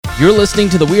You're listening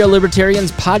to the We Are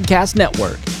Libertarians Podcast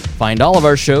Network. Find all of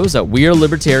our shows at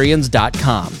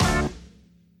wearelibertarians.com.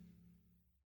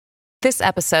 This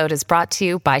episode is brought to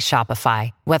you by Shopify.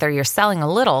 Whether you're selling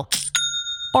a little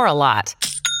or a lot,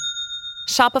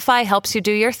 Shopify helps you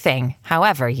do your thing,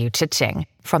 however you cha-ching.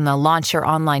 From the launch your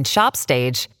online shop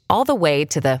stage, all the way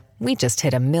to the we just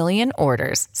hit 1 million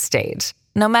orders stage.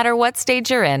 No matter what stage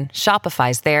you're in,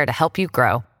 Shopify's there to help you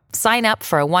grow. Sign up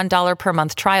for a $1 per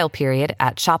month trial period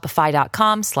at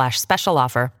shopify.com/special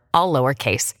offer, all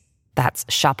lowercase. That's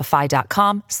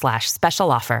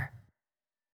shopify.com/special offer.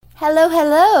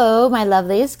 Hello, my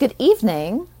lovelies. Good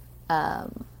evening.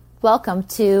 Welcome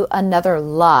to another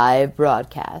live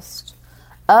broadcast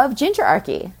of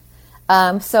Gingerarchy.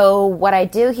 So what I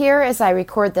do here is I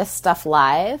record this stuff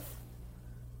live.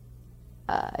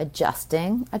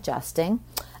 Adjusting.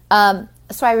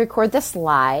 So I record this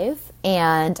live,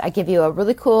 and I give you a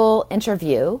really cool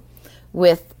interview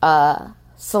with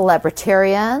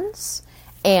celebritarians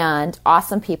and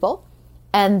awesome people,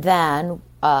 and then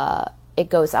it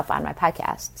goes up on my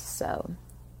podcast. So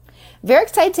very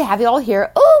excited to have you all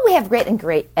here. Oh, we have great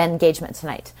engagement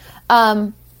tonight.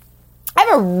 I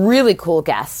have a really cool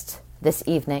guest this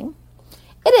evening.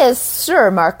 It is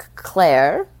Sir Mark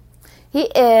Claire.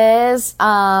 He is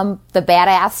the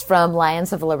badass from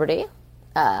Lions of Liberty.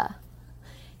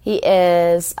 He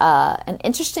is an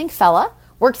interesting fella,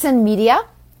 works in media,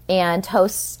 and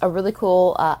hosts a really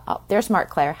cool... there's Mark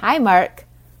Claire. Hi, Mark.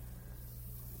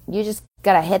 You just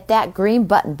got to hit that green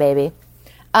button, baby.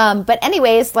 But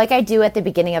anyways, like I do at the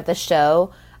beginning of the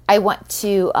show, I want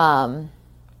to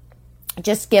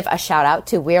just give a shout out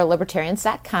to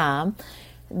wearelibertarians.com.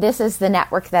 This is the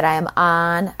network that I am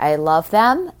on. I love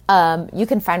them. You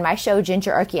can find my show,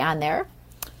 Gingerarchy, on there.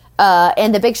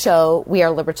 And the big show, We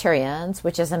Are Libertarians,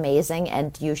 which is amazing.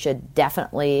 And you should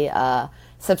definitely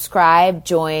subscribe,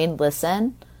 join,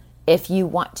 listen. If you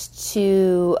want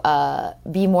to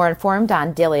be more informed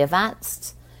on daily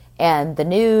events and the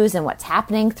news and what's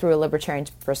happening through a libertarian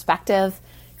perspective,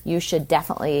 you should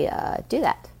definitely do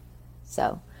that.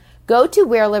 So go to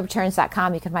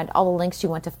wearelibertarians.com. You can find all the links you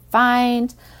want to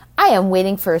find. I am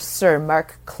waiting for Sir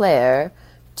Mark Claire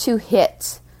to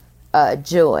hit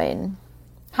join.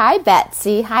 Hi,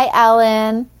 Betsy. Hi,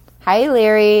 Ellen. Hi,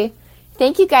 Larry.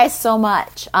 Thank you guys so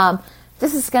much.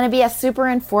 This is going to be a super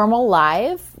informal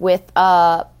live with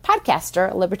a podcaster,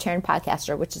 a libertarian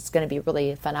podcaster, which is going to be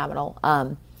really phenomenal.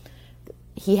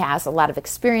 He has a lot of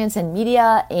experience in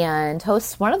media and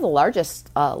hosts one of the largest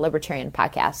libertarian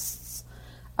podcasts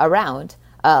around,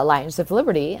 Lions of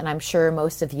Liberty, and I'm sure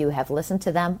most of you have listened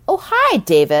to them. Oh, hi,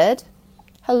 David.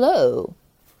 Hello.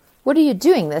 What are you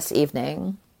doing this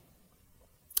evening?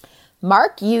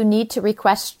 Mark, you need to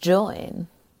request join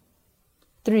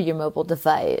through your mobile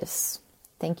device.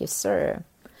 Thank you, sir.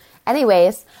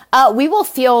 Anyways, we will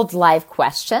field live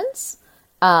questions.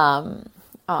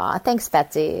 Thanks,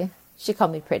 Betsy. She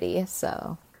called me pretty,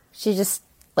 so she just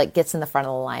gets in the front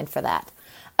of the line for that.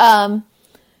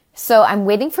 So I'm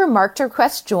waiting for Mark to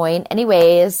request join.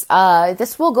 Anyways,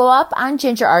 this will go up on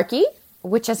Gingerarchy,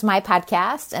 which is my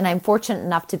podcast, and I'm fortunate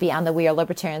enough to be on the We Are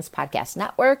Libertarians Podcast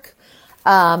Network.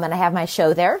 And I have my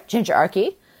show there,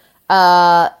 Gingerarchy.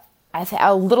 I've had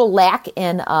a little lack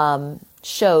in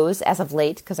shows as of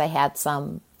late because I had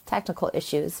some technical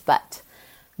issues, but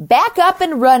back up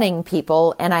and running,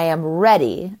 people, and I am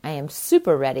ready. I am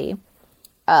super ready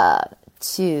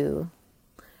to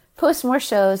post more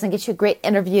shows and get you great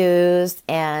interviews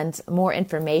and more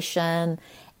information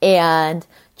and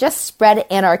just spread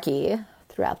anarchy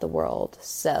throughout the world.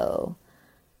 So,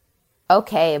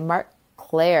 okay, Mark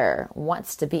Claire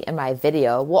wants to be in my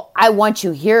video. Well, I want you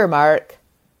here, Mark.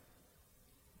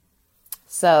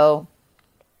 So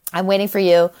I'm waiting for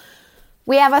you.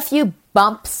 We have a few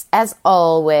bumps as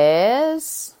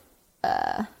always.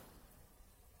 There's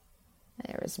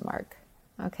Mark.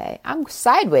 Okay, I'm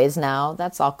sideways now.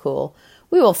 That's all cool.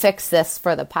 We will fix this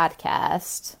for the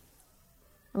podcast.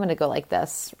 I'm going to go like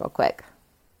this real quick.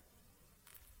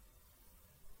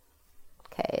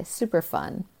 Okay, super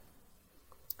fun.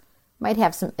 Might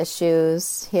have some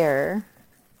issues here.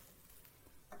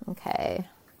 Okay.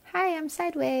 Hi, I'm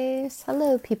sideways.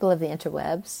 Hello, people of the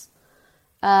interwebs.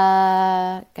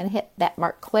 Gonna hit that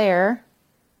Mark Claire.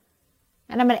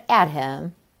 And I'm gonna add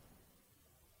him.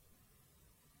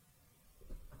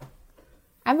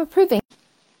 I'm approving.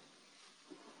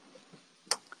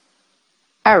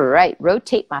 All right,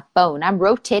 rotate my phone. I'm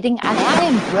rotating and I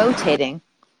am rotating.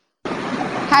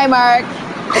 Hi, Mark.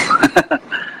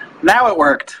 Now it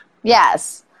worked.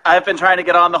 Yes. I've been trying to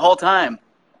get on the whole time.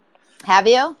 Have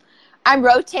you? I'm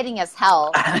rotating as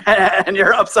hell. And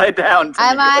you're upside down.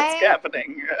 Am I? What's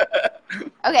happening?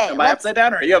 Okay. Am I upside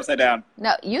down or are you upside down?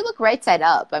 No, you look right side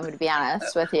up. I'm going to be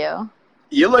honest with you.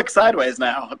 You look sideways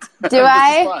now. Do This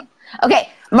I? is fun. Okay,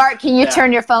 Mark, can you Yeah.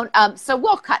 turn your phone? So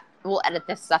we'll edit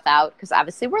this stuff out because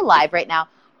obviously we're live right now.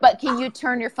 But can you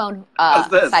turn your phone How's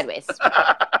this? sideways?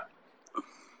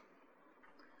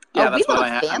 Yeah, we that's what look I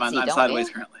have. I'm fancy, don't sideways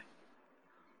we? currently.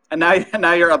 And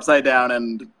now you're upside down,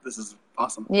 and this is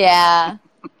awesome. Yeah.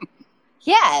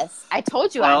 Yes, I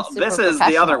told you Well, I'm super this is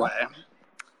the other professional. way.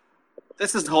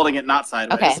 This is holding it not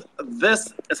sideways. Okay.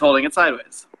 This is holding it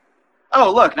sideways.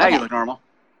 Oh, look, now you Okay. look normal,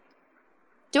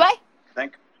 Do I? I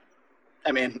think.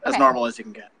 I mean, as Okay. normal as you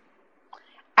can get.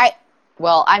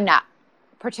 Well, I'm not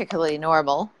particularly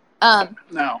normal.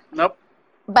 No, nope.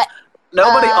 But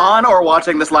Nobody on or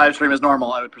watching this live stream is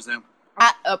normal, I would presume.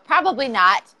 probably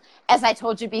not. As I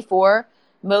told you before,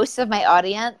 most of my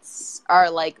audience are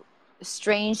like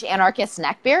strange anarchist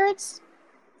neckbeards.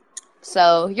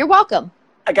 So you're welcome.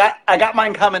 I got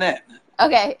mine coming in,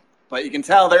 Okay, but you can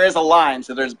tell there is a line,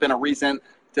 so there's been a recent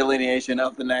delineation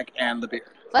of the neck and the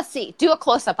beard. let's see. Do a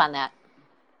close up on that.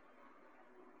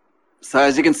 So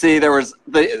as you can see, there was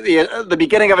the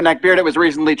beginning of a neck beard. It was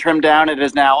recently trimmed down. It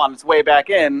is now on its way back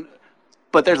in,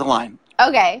 but there's a line.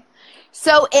 Okay,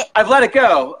 so I've let it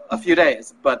go a few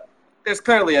days, but there's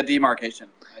clearly a demarcation,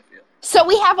 I feel. So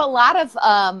we have a lot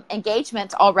of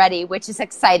engagement already, which is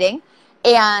exciting,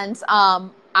 and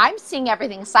I'm seeing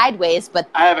everything sideways. But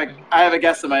I have a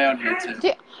guest of my own here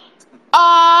too.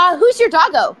 who's your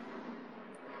doggo?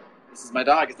 This is my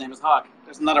dog. His name is Hawk.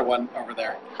 There's another one over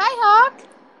there. Hi, Hawk.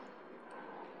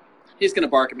 He's gonna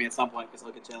bark at me at some point because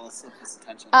he'll get jealous of his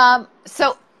attention.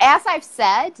 So as I've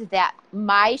said, that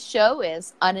my show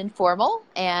is uninformal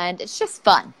and it's just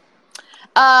fun.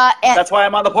 And That's why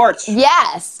I'm on the porch.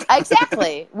 yes,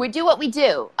 exactly. We do what we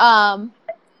do.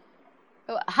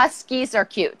 Huskies are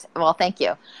cute. Well, thank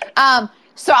you.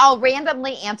 So I'll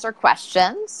randomly answer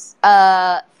questions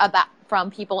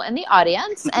from people in the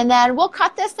audience, and then we'll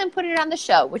cut this and put it on the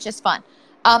show, which is fun.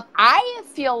 I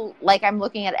feel like I'm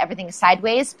looking at everything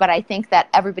sideways, but I think that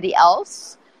everybody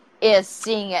else is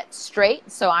seeing it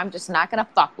straight, so I'm just not going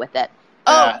to fuck with it.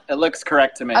 Yeah, it looks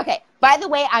correct to me. Okay. By the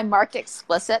way, I'm marked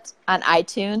explicit on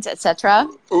iTunes, etc.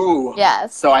 Ooh.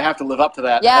 Yes. So I have to live up to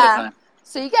that ahead of Yeah. time.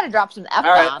 So you got to drop some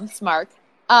right. F-bombs, Mark.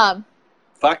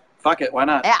 Fuck it. Why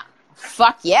not? Yeah.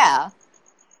 Fuck yeah.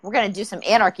 We're going to do some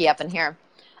anarchy up in here.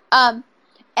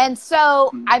 And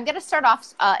so I'm going to start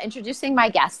off introducing my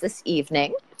guest this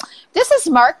evening. This is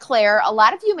Mark Claire. A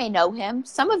lot of you may know him.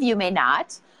 Some of you may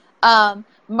not.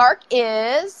 Mark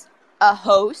is a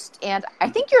host, and I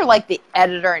think you're like the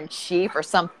editor-in-chief or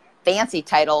some fancy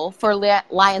title for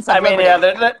Lions of Liberty.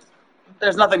 Yeah,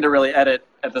 there's nothing to really edit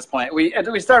at this point. We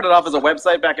started off as a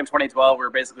website back in 2012. We were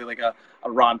basically like a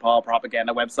Ron Paul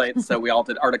propaganda website, so we all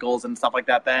did articles and stuff like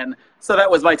that then. So that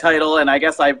was my title, and I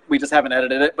guess we just haven't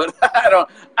edited it, but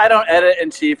I don't edit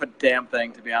in chief a damn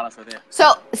thing, to be honest with you.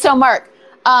 So Mark,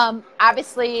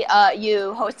 obviously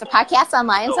you host a podcast on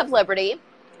Lions of Liberty.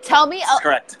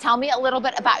 Correct. Tell me a little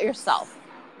bit about yourself.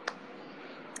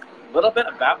 A little bit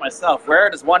about myself. Where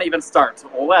does one even start?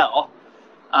 Well,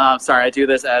 sorry, I do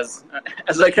this as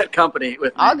I get company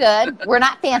with me. All good. We're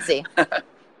not fancy.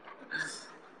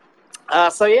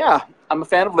 So yeah, I'm a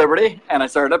fan of Liberty, and I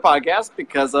started a podcast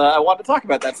because I wanted to talk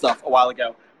about that stuff a while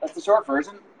ago. That's the short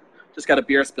version. Just got a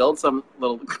beer spilled, so I'm a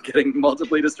little getting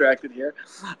multiply distracted here.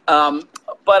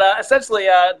 But essentially,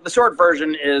 the short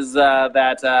version is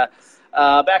that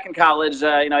back in college,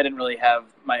 I didn't really have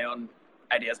my own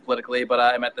ideas politically, but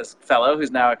I met this fellow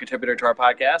who's now a contributor to our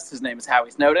podcast. His name is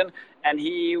Howie Snowden, and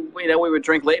we would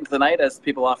drink late into the night, as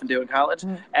people often do in college,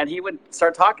 and he would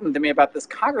start talking to me about this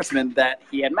congressman that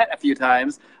he had met a few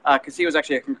times, because he was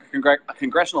actually a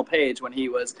congressional page when he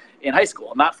was in high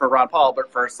school, not for Ron Paul, but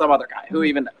for some other guy, who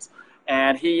even knows.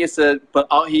 And he said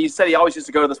he always used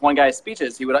to go to this one guy's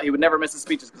speeches. He would never miss his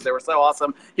speeches because they were so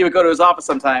awesome. He would go to his office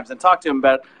sometimes and talk to him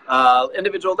about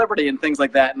individual liberty and things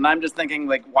like that. And I'm just thinking,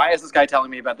 like, why is this guy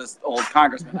telling me about this old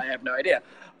congressman? I have no idea.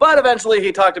 But eventually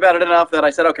he talked about it enough that I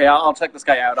said, okay, I'll check this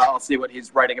guy out. I'll see what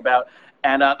he's writing about.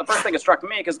 And the first thing that struck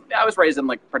me, because I was raised in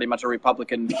like pretty much a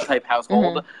Republican-type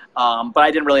household, but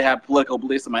I didn't really have political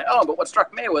beliefs of my own. But what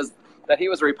struck me was that he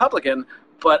was a Republican,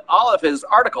 but all of his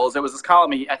articles, it was this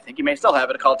column, I think you may still have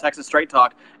it, called Texas Straight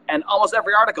Talk, and almost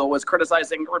every article was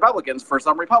criticizing Republicans for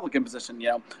some Republican position,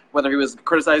 whether he was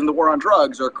criticizing the war on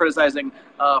drugs or criticizing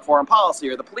foreign policy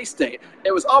or the police state.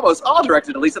 It was almost all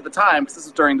directed, at least at the time, because this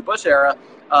was during the Bush era,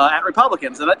 at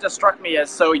Republicans, and that just struck me as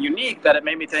so unique that it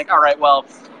made me think, all right, well,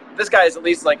 this guy is at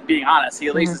least like being honest. He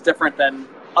at least is different than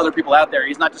other people out there.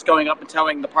 He's not just going up and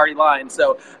towing the party line.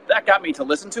 So that got me to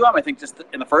listen to him, I think, just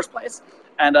in the first place.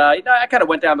 And I kind of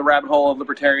went down the rabbit hole of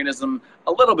libertarianism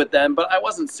a little bit then, but I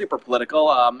wasn't super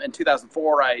political. In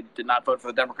 2004, I did not vote for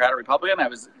the Democrat or Republican. I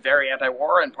was very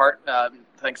anti-war, in part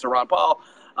thanks to Ron Paul.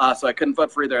 So I couldn't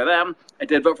vote for either of them. I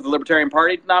did vote for the Libertarian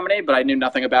Party nominee, but I knew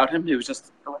nothing about him. It was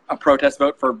just a protest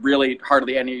vote for really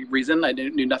hardly any reason. I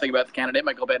knew nothing about the candidate,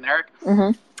 Michael Badnarik.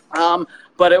 Mm-hmm.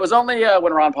 But it was only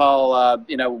when Ron Paul,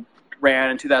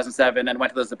 ran in 2007 and went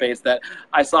to those debates that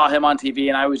I saw him on TV,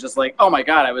 and I was just like, oh my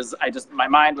God, my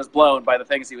mind was blown by the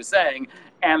things he was saying,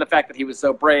 and the fact that he was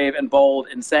so brave and bold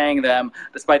in saying them,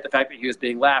 despite the fact that he was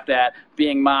being laughed at,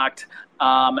 being mocked,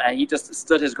 and he just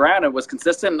stood his ground and was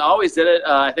consistent and always did it.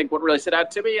 I think what really stood out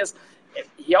to me is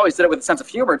he always did it with a sense of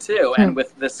humor too, and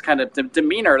with this kind of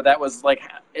demeanor that was like,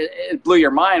 it blew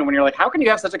your mind when you're like, how can you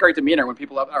have such a great demeanor when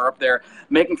people are up there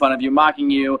making fun of you, mocking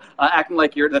you, acting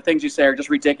like the things you say are just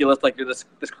ridiculous, like you're this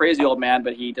crazy old man,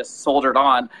 but he just soldiered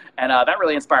on. And that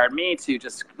really inspired me to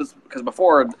just, because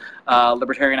before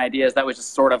libertarian ideas, that was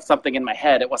just sort of something in my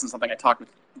head. It wasn't something I talked with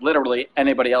literally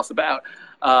anybody else about.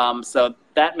 So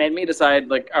that made me decide,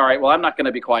 like, all right, well, I'm not going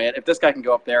to be quiet. If this guy can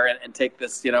go up there and take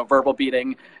this, verbal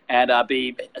beating and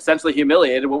be essentially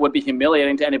humiliated, what would be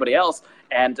humiliating to anybody else,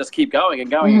 and just keep going and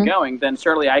going and going, then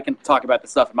surely I can talk about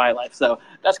this stuff in my life. So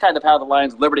that's kind of how the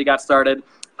Lions of Liberty got started.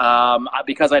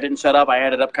 Because I didn't shut up, I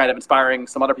ended up kind of inspiring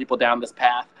some other people down this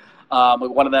path.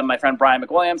 One of them, my friend Brian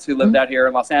McWilliams, who lived out here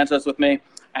in Los Angeles with me,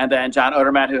 and then John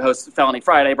Odermatt, who hosts Felony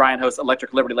Friday. Brian hosts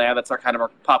Electric Liberty Land. That's our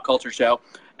pop culture show.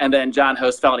 And then John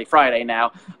hosts Felony Friday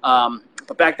now.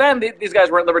 But back then, these guys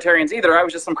weren't libertarians either. I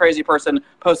was just some crazy person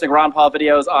posting Ron Paul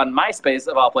videos on MySpace,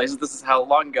 of all places. This is how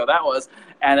long ago that was.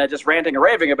 And just ranting and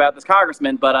raving about this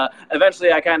congressman. But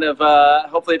eventually I kind of,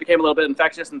 hopefully it became a little bit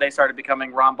infectious, and they started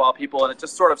becoming Ron Paul people. And it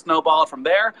just sort of snowballed from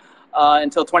there.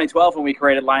 Until 2012, when we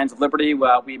created Lions of Liberty.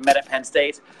 We met at Penn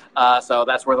State, so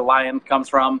that's where the lion comes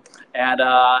from. And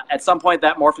at some point,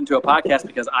 that morphed into a podcast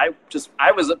because I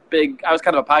was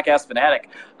kind of a podcast fanatic.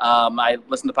 I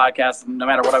listened to podcasts no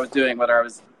matter what I was doing, whether I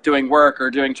was doing work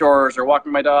or doing chores or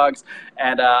walking my dogs,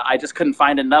 and I just couldn't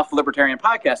find enough libertarian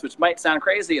podcasts, which might sound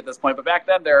crazy at this point, but back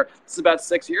then, this is about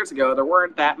 6 years ago, there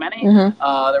weren't that many.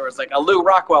 There was like Lou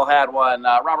Rockwell had one,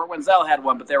 Robert Wenzel had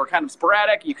one, but they were kind of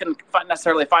sporadic. You couldn't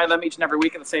necessarily find them each and every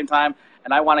week at the same time,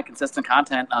 and I wanted consistent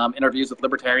content, interviews with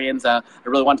libertarians. I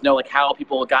really wanted to know how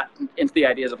people got into the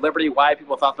ideas of liberty, why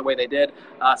people thought the way they did.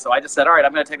 So I just said, all right,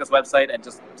 I'm going to take this website and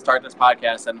just start this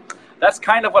podcast, and that's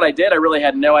kind of what I did. I really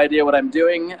had no idea what I'm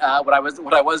doing, what I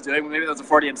was doing. Maybe that was a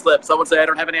Freudian slip. Some would say I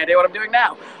don't have any idea what I'm doing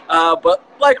now. But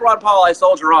like Ron Paul, I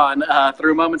soldier on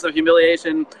through moments of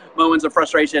humiliation, moments of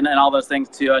frustration, and all those things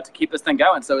to keep this thing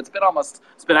going. So it's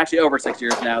been actually over 6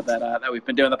 years now that we've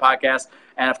been doing the podcast.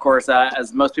 And of course,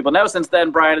 as most people know, since then,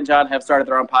 Brian and John have started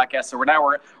their own podcast. So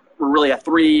we're really a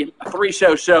three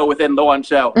show within the one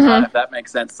show, if that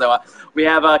makes sense. So we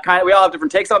have we all have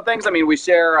different takes on things. I mean, we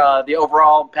share the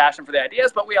overall passion for the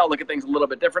ideas, but we all look at things a little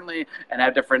bit differently and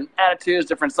have different attitudes,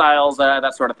 different styles,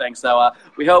 that sort of thing. So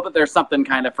we hope that there's something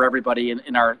kind of for everybody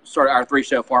in our our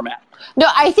 3-show format. No,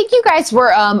 I think you guys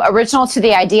were original to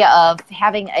the idea of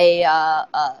having a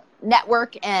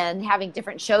network and having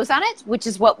different shows on it, which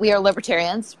is what We Are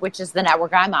Libertarians, which is the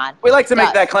network I'm on. We like to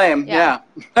make that claim, yeah.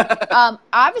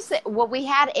 Obviously, we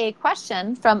had a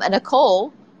question from a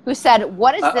Nicole who said,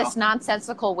 what is this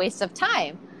nonsensical waste of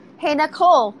time? Hey,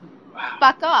 Nicole,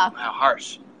 fuck off. Wow,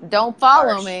 harsh. Don't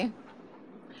follow me.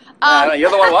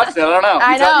 You're the one watching it. I don't know.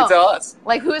 I know. You tell us.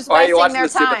 Like, who's wasting their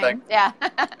time? Yeah.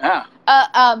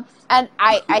 Yeah. And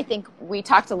I think we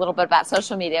talked a little bit about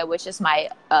social media, which is my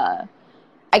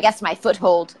my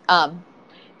foothold.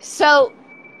 So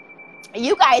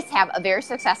you guys have a very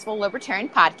successful libertarian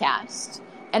podcast,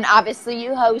 and obviously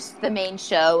you host the main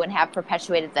show and have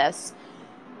perpetuated this.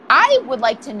 I would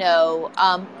like to know,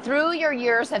 through your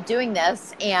years of doing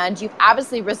this, and you've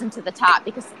obviously risen to the top,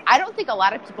 because I don't think a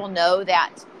lot of people know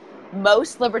that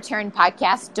most libertarian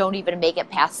podcasts don't even make it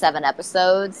past 7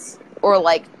 episodes or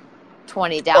like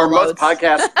 20 downloads. Or most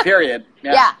podcasts, period.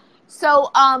 Yeah.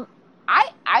 So,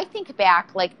 I think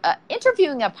back, like,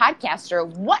 interviewing a podcaster,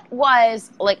 what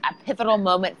was, like, a pivotal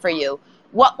moment for you?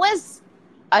 What was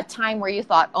a time where you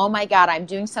thought, oh, my God, I'm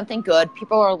doing something good,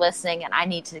 people are listening, and I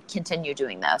need to continue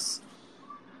doing this?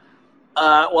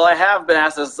 Well, I have been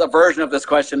asked a version of this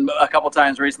question a couple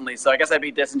times recently, so I guess I'd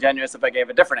be disingenuous if I gave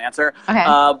a different answer. Okay.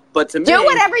 But to me... Do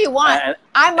whatever you want.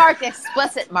 I'm marked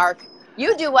explicit, Mark.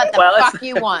 You do what the fuck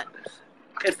you want.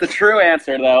 It's the true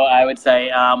answer, though, I would say.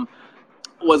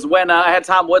 Was when I had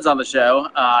Tom Woods on the show.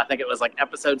 I think it was like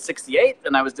episode 68,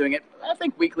 and I was doing it, I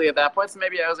think, weekly at that point. So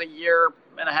maybe I was a year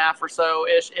and a half or so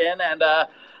ish in, and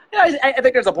I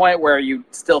think there's a point where you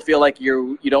still feel like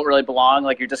you don't really belong,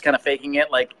 like you're just kind of faking it,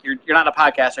 like you're not a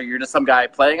podcaster, you're just some guy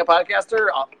playing a podcaster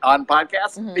on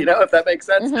podcasts, if that makes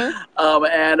sense.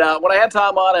 And when I had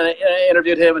Tom on and I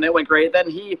interviewed him and it went great, then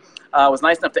he was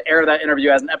nice enough to air that interview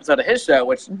as an episode of his show,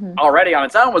 which already on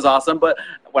its own was awesome. But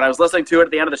when I was listening to it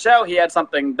at the end of the show, he had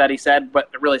something that he said, but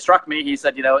it really struck me. He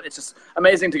said, it's just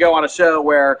amazing to go on a show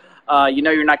where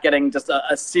you're not getting just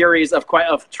a series of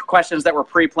questions that were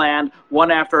pre-planned,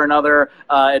 one after another.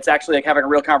 It's actually like having a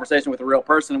real conversation with a real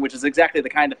person, which is exactly the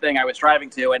kind of thing I was striving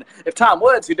to. And if Tom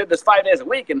Woods, who did this 5 days a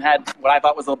week and had what I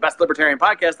thought was the best libertarian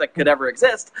podcast that could ever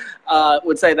exist,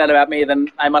 would say that about me,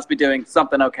 then I must be doing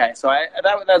something okay. So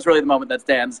that was really the moment that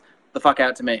stands the fuck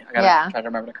out to me. I gotta try to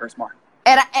remember to curse more.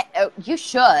 And you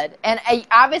should. And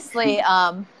obviously,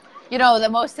 the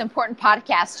most important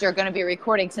podcast you're going to be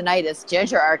recording tonight is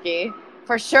Gingerarchy.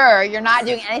 For sure. You're not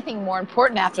doing anything more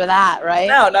important after that, right?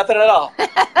 No, nothing at all.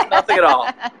 Nothing at all.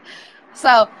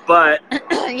 So. But.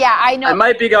 Yeah, I know. I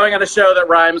might be going on a show that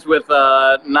rhymes with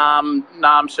nom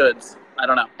shoulds. I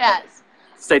don't know. Yes.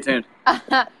 Stay tuned.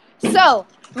 So,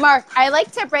 Mark, I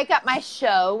like to break up my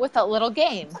show with a little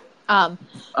game. And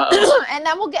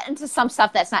then we'll get into some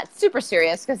stuff that's not super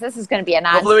serious because this is going to be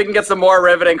hopefully we can get some more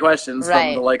riveting questions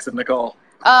from the likes of Nicole.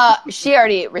 She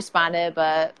already responded,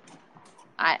 but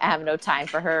I have no time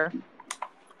for her.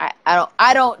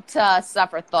 I don't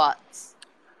suffer thoughts,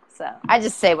 so I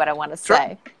just say what I want to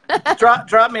say.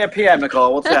 Drop me a PM,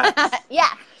 Nicole. What's that? Yeah,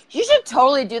 you should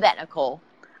totally do that, Nicole.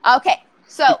 Okay,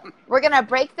 so we're gonna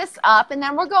break this up, and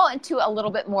then we'll go into a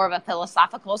little bit more of a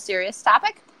philosophical, serious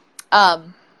topic.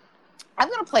 I'm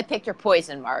going to play Pick Your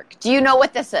Poison, Mark. Do you know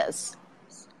what this is?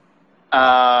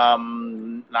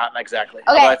 Not exactly. Okay.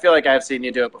 Although I feel like I've seen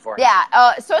you do it before. Yeah.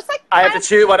 So it's like I have to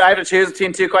choose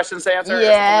between two questions to answer.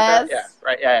 Yes. Yeah.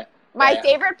 Right. Yeah. My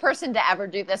favorite person to ever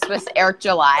do this was Eric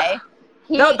July.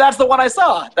 No, that's the one I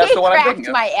saw. That's the one I'm thinking of.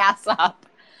 He cracked my ass up.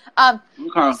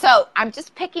 So I'm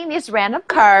just picking these random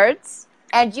cards,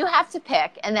 and you have to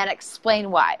pick and then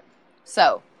explain why.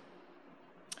 So,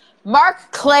 Mark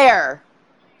Claire.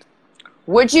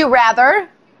 Would you rather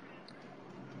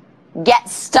get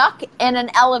stuck in an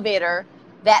elevator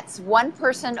that's one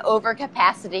person over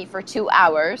capacity for 2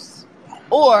 hours,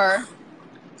 or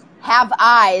have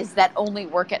eyes that only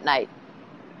work at night?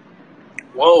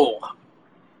 Whoa.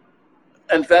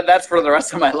 And that's for the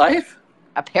rest of my life?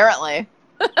 Apparently.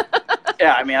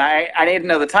 Yeah, I mean, I need to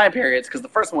know the time periods because the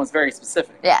first one was very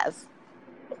specific. Yes.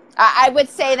 I would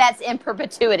say that's in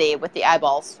perpetuity with the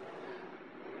eyeballs.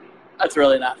 That's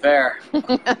really not fair.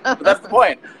 But that's the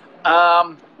point.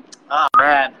 Oh,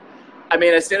 man. I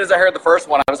mean, as soon as I heard the first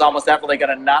one, I was almost definitely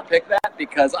going to not pick that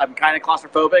because I'm kind of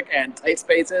claustrophobic and tight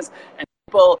spaces and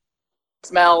people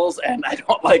smells, and I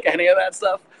don't like any of that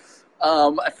stuff.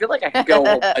 I feel like I could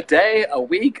go a day, a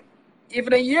week,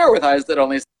 even a year with eyes that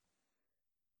only...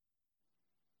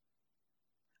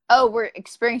 Oh, we're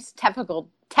experiencing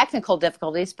technical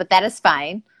difficulties, but that is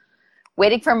fine.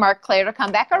 Waiting for Mark Claire to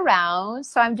come back around,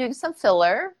 so I'm doing some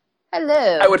filler.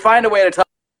 Hello. I would find a way to talk.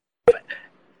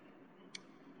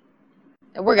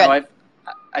 We're good. No,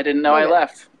 I didn't know I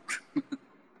left.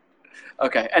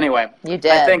 Okay, anyway. You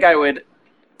did. I think I would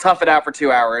tough it out for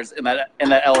 2 hours in that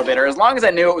elevator, as long as I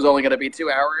knew it was only going to be 2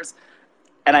 hours,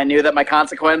 and I knew that my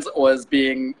consequence was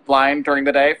being blind during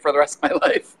the day for the rest of my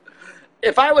life.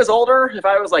 If I was older, if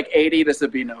I was like 80, this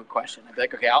would be no question. I'd be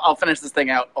like, okay, I'll finish this thing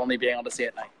out only being able to see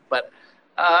at night. But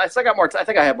I still got more. I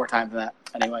think I have more time than that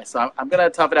anyway. So I'm going to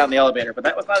tough it out in the elevator. But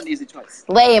that was not an easy choice.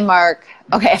 Lame, Mark.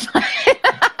 Okay.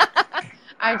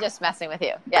 I'm just messing with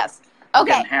you. Yes.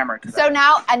 Okay. Getting hammered today. So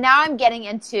now I'm getting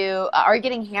into. Are you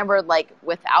getting hammered like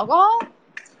with alcohol?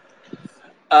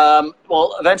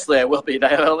 Well, eventually I will be.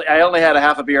 I only had a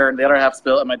half a beer and the other half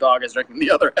spilled, and my dog is drinking the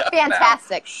other half.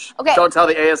 Fantastic. Now. Okay. Don't tell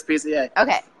the ASPCA.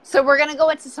 Okay. So we're going to go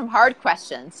into some hard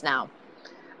questions now.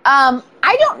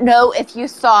 I don't know if you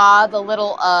saw the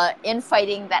little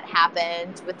infighting that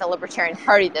happened with the Libertarian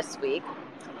Party this week.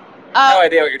 No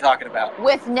idea what you're talking about.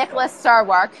 With Nicholas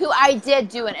Sarwark, who I did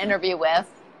do an interview with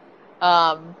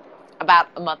about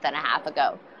a month and a half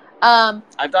ago.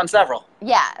 I've done several.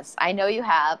 Yes, I know you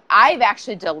have. I've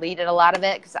actually deleted a lot of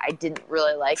it because I didn't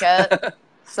really like it.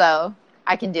 So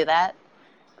I can do that.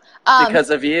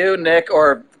 Because of you, Nick,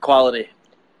 or quality?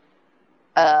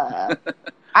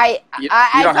 I you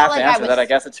I don't felt have like to answer that. I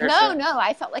guess it's your shit. No,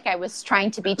 I felt like I was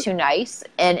trying to be too nice,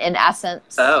 and in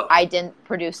essence, Oh. I didn't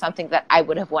produce something that I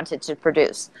would have wanted to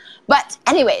produce. But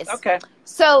anyways, Okay.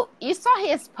 So you saw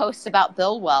his post about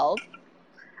Bill Weld.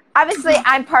 Obviously,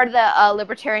 I'm part of the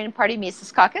Libertarian Party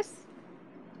Mises Caucus.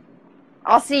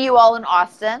 I'll see you all in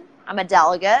Austin. I'm a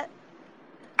delegate,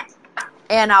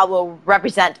 and I will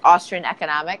represent Austrian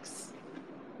economics.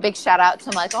 Big shout out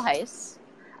to Michael Heiss.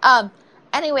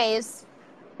 Anyways,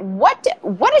 what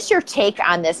is your take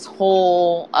on this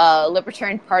whole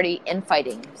Libertarian Party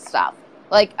infighting stuff?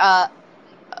 Like,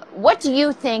 what do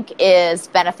you think is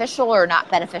beneficial or not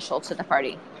beneficial to the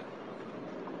party?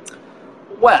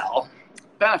 Well,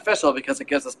 beneficial because it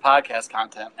gives us podcast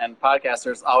content, and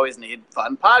podcasters always need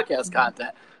fun podcast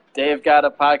content. Dave got a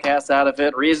podcast out of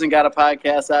it. Reason got a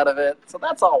podcast out of it. So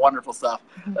that's all wonderful stuff.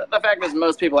 The fact is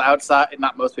most people outside,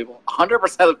 not most people,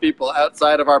 100% of people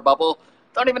outside of our bubble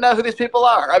don't even know who these people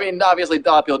are. I mean, obviously, a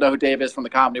lot of people know who Dave is from the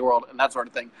comedy world and that sort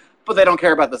of thing, but they don't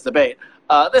care about this debate.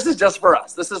 This is just for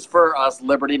us. This is for us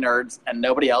Liberty nerds and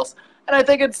nobody else. And I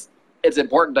think it's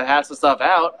important to hash the stuff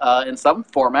out in some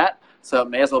format. So it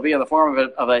may as well be in the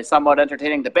form of a somewhat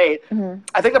entertaining debate. Mm-hmm.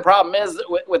 I think the problem is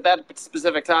with that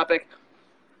specific topic,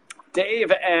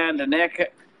 Dave and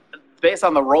Nick, based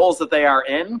on the roles that they are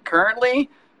in currently,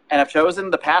 and have chosen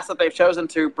the path that they've chosen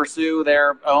to pursue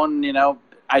their own,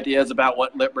 ideas about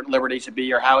what liberty should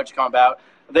be or how it should come about,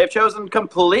 they've chosen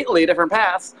completely different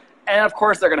paths. And of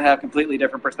course, they're going to have completely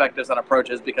different perspectives and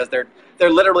approaches because they're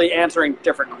literally answering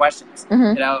different questions.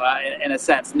 Mm-hmm. In a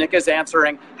sense, Nick is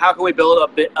answering how can we build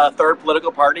a third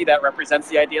political party that represents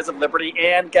the ideas of liberty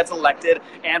and gets elected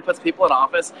and puts people in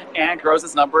office and grows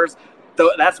its numbers.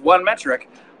 That's one metric.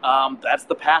 That's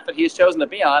the path that he's chosen to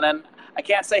be on, and I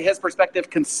can't say his perspective,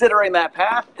 considering that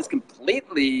path, is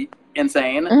completely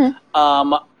insane.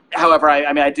 Mm-hmm. However,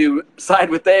 I do side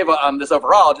with Dave on this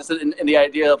overall, just in the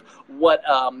idea of what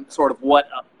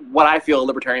I feel a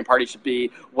Libertarian Party should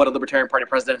be, what a Libertarian Party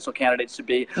presidential candidate should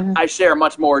be. Mm-hmm. I share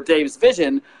much more Dave's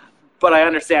vision, but I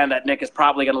understand that Nick is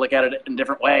probably going to look at it in a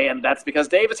different way, and that's because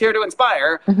Dave is here to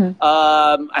inspire. Mm-hmm.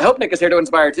 I hope Nick is here to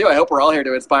inspire too. I hope we're all here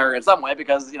to inspire in some way,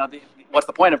 because what's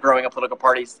the point of growing a political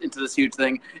party into this huge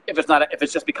thing if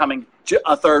it's just becoming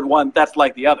a third one that's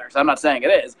like the others? I'm not saying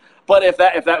it is, but if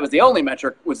that was the only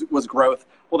metric was growth,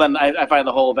 well then I find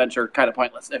the whole venture kind of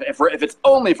pointless. If it's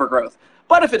only for growth,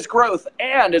 but if it's growth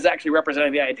and is actually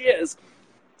representing the ideas,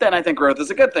 then I think growth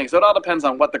is a good thing. So it all depends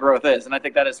on what the growth is. And I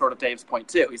think that is sort of Dave's point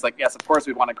too. He's like, yes, of course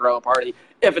we want to grow a party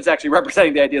if it's actually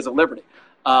representing the ideas of liberty.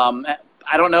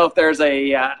 I don't know if there's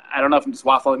I don't know if I'm just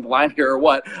waffling the line here or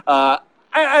what.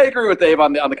 I agree with Dave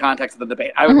on the context of the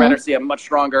debate. I would rather see a much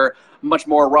stronger, much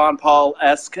more Ron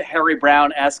Paul-esque, Harry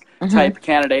Brown-esque type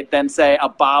candidate than, say, a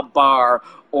Bob Barr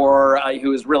or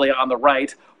who is really on the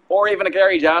right, or even a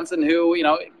Gary Johnson who,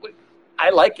 I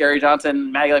like Gary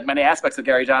Johnson, I like many aspects of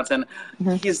Gary Johnson.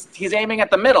 Mm-hmm. He's aiming at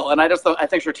the middle, and I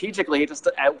think strategically, just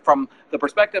from the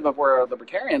perspective of where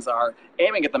libertarians are,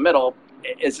 aiming at the middle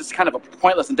is just kind of a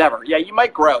pointless endeavor. Yeah, you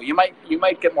might grow, you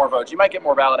might get more votes, you might get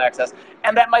more ballot access,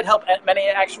 and that might help many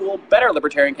actual better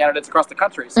libertarian candidates across the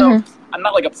country. So I'm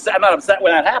not upset. I'm not upset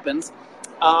when that happens.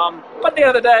 But at the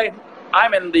end of the day,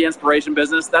 I'm in the inspiration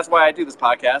business. That's why I do this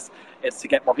podcast. It's to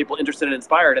get more people interested and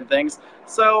inspired in things.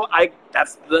 So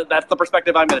that's the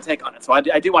perspective I'm going to take on it. So I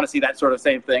do want to see that sort of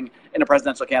same thing in a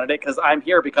presidential candidate, because I'm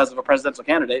here because of a presidential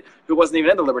candidate who wasn't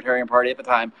even in the Libertarian Party at the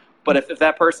time. But if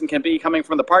that person can be coming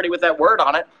from the party with that word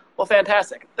on it, well,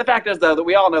 fantastic. The fact is, though, that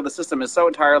we all know the system is so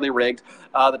entirely rigged.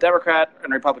 The Democrat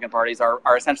and Republican parties are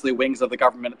essentially wings of the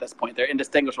government at this point. They're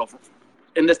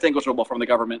indistinguishable from the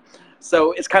government.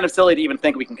 So it's kind of silly to even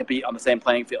think we can compete on the same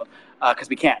playing field, because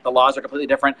we can't. The laws are completely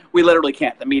different. We literally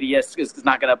can't. The media is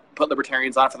not going to put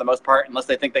libertarians on for the most part unless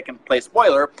they think they can play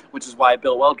spoiler, which is why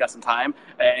Bill Weld got some time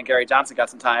and Gary Johnson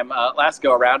got some time last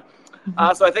go around.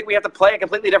 So I think we have to play a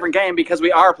completely different game, because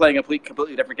we are playing a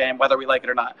completely different game, whether we like it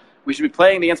or not. We should be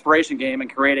playing the inspiration game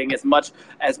and creating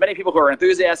as many people who are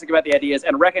enthusiastic about the ideas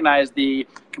and recognize the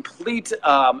complete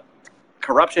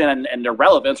corruption and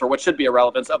irrelevance, or what should be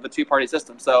irrelevance, of the two-party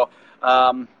system. So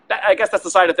I guess that's the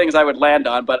side of things I would land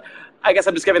on, but I guess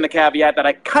I'm just giving the caveat that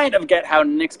I kind of get how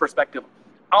Nick's perspective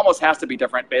almost has to be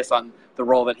different based on the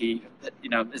role that he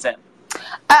is in.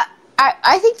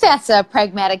 I think that's a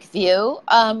pragmatic view.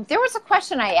 There was a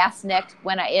question I asked Nick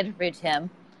when I interviewed him,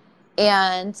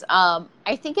 and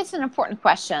I think it's an important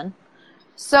question.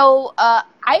 So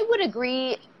I would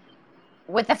agree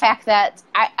with the fact that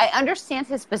I understand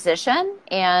his position,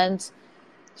 and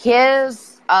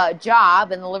his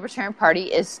job in the Libertarian Party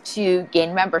is to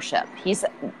gain membership. He's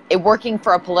working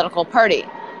for a political party.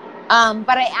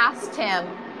 But I asked him,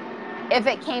 if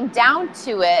it came down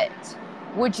to it,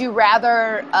 would you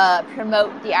rather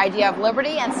promote the idea of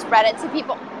liberty and spread it to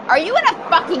people? Are you in a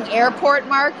fucking airport,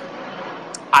 Mark?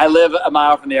 I live a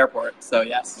mile from the airport, so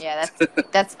yes. Yeah,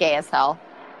 that's gay as hell.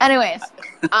 Anyways,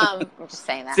 I'm just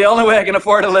saying that. It's the only way I can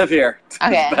afford to live here.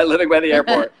 Okay. By living by the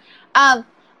airport. I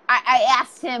I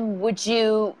asked him, would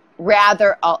you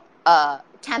rather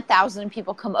 10,000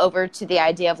 people come over to the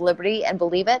idea of liberty and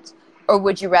believe it, or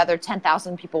would you rather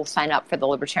 10,000 people sign up for the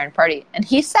Libertarian Party? And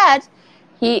he said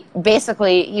he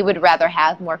would rather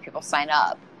have more people sign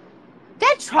up.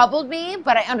 That troubled me,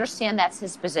 but I understand that's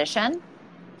his position.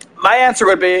 My answer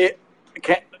would be,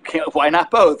 why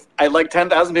not both? I'd like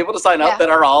 10,000 people to sign up that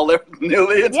are all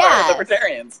newly inspired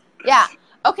libertarians. Yeah.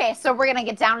 Okay, so we're going to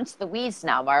get down into the weeds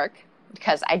now, Mark,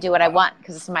 because I do what I want,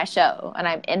 because this is my show, and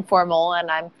I'm informal,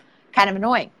 and I'm kind of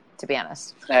annoying, to be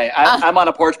honest. Hey, I'm on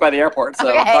a porch by the airport,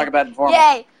 so talk about informal.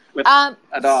 Yay. With a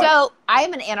dog. So I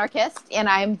am an anarchist, and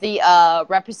I'm the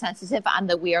representative on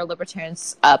the We Are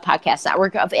Libertarians podcast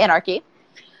network of Anarchy.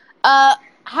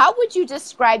 How would you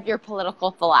describe your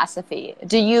political philosophy?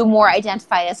 Do you more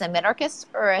identify as a minarchist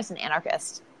or as an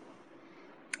anarchist?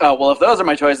 Oh, well, if those are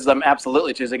my choices, I'm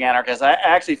absolutely choosing anarchist. I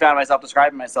actually found myself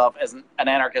describing myself as an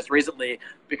anarchist recently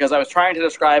because I was trying to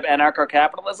describe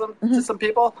anarcho-capitalism to some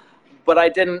people, but I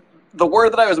didn't. The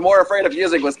word that I was more afraid of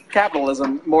using was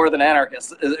capitalism more than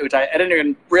anarchist, which I didn't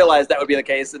even realize that would be the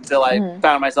case until I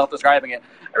found myself describing it.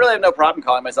 I really have no problem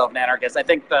calling myself an anarchist. I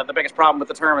think the biggest problem with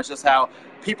the term is just how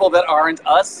people that aren't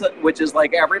us, which is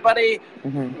like everybody,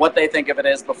 what they think of it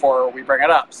is before we bring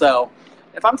it up. So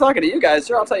if I'm talking to you guys,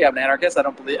 sure, I'll tell you I'm an anarchist.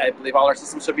 I believe all our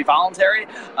systems should be voluntary.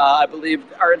 I believe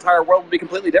our entire world would be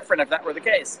completely different if that were the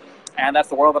case. And that's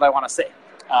the world that I want to see.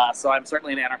 So I'm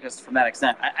certainly an anarchist from that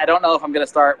extent. I don't know if I'm going to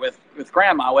start with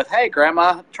Grandma, hey,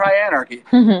 Grandma, try anarchy.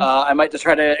 I might just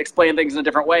try to explain things in a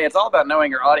different way. It's all about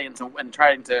knowing your audience and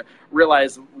trying to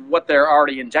realize what they're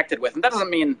already injected with. And that doesn't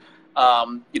mean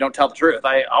you don't tell the truth.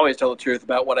 I always tell the truth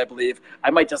about what I believe. I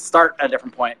might just start at a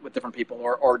different point with different people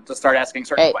or just start asking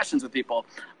certain questions with people,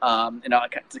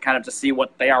 to kind of just see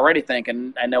what they already think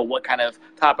and I know what kind of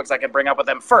topics I can bring up with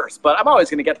them first. But I'm always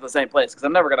going to get to the same place because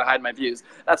I'm never going to hide my views.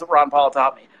 That's what Ron Paul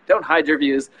taught me. Don't hide your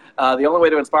views. The only way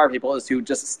to inspire people is to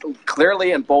just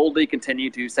clearly and boldly continue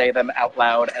to say them out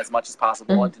loud as much as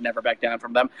possible and to never back down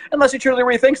from them unless you truly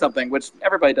rethink something, which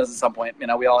everybody does at some point.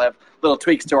 We all have little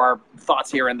tweaks to our thoughts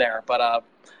here and there. But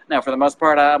no, for the most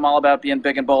part, I'm all about being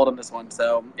big and bold in this one.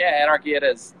 So, yeah, anarchy it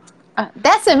is.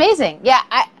 That's amazing. Yeah,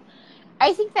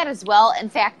 I think that as well. In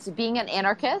fact, being an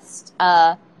anarchist,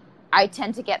 I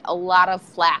tend to get a lot of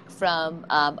flack from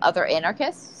other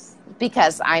anarchists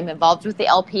because I'm involved with the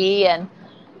LP,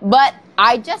 but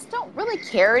I just don't really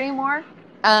care anymore.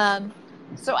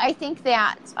 So I think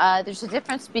that there's a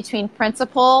difference between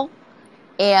principle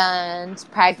and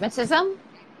pragmatism,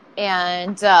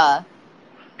 and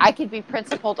I could be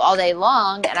principled all day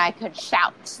long, and I could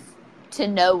shout to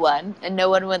no one, and no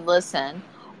one would listen.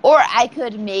 Or I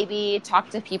could maybe talk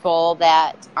to people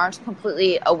that aren't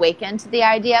completely awakened to the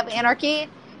idea of anarchy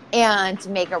and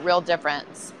make a real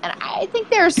difference. And I think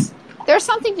there's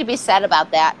something to be said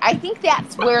about that. I think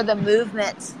that's where the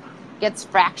movement gets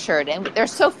fractured, and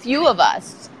there's so few of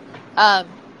us.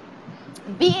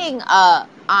 Being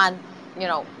on,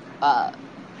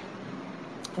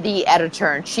 the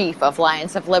editor-in-chief of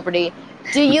Lions of Liberty,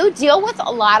 do you deal with a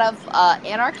lot of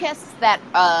anarchists that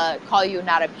call you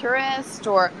not a purist,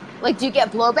 or do you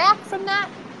get blowback from that?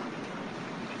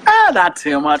 Not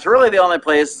too much. Really, the only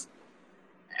place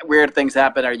weird things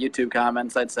happen are YouTube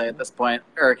comments, I'd say at this point,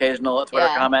 or occasional Twitter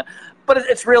comment. But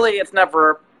it's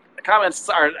never, comments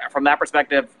are, from that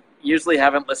perspective, usually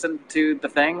haven't listened to the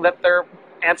thing that they're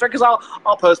answering, because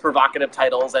I'll post provocative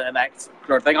titles and that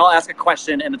sort of thing. I'll ask a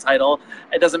question in the title.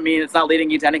 It doesn't mean it's not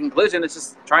leading you to any conclusion. It's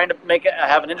just trying to make it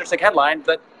have an interesting headline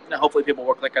that hopefully people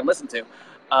will click and listen to.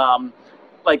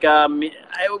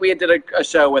 We did a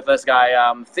show with this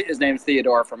guy, his name's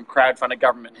Theodore, from Crowdfunded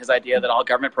Government. His idea that all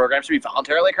government programs should be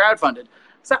voluntarily crowdfunded.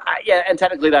 So, and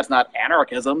technically that's not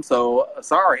anarchism, so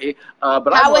sorry.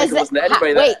 But I'm willing to listen to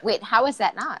anybody Wait, how is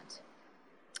that not?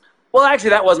 Well, actually,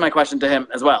 that was my question to him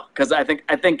as well, because I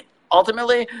think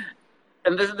ultimately,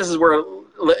 and this is where,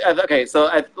 okay,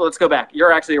 so let's go back.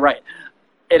 You're actually right.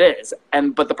 It is,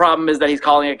 but the problem is that he's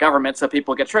calling it government, so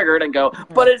people get triggered and go,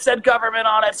 but it said government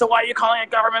on it, so why are you calling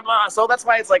it government? Blah. So that's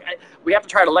why it's like we have to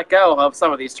try to let go of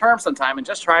some of these terms sometime and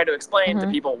just try to explain to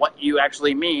people what you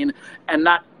actually mean and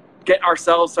not get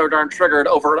ourselves so darn triggered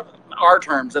over our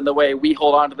terms and the way we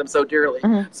hold on to them so dearly.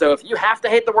 So if you have to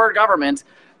hate the word government,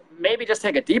 maybe just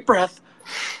take a deep breath,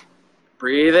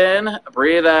 breathe in,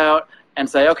 breathe out, and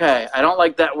say, okay, I don't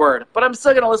like that word, but I'm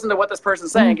still going to listen to what this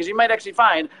person's saying, because you might actually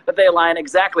find that they align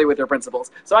exactly with your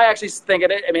principles. So I actually think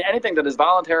anything that is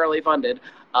voluntarily funded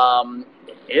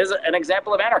is an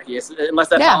example of anarchy, unless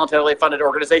that voluntarily funded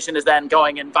organization is then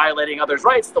going and violating others'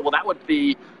 rights. Well, that would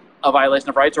be a violation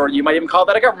of rights, or you might even call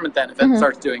that a government then if it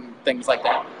starts doing things like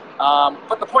that.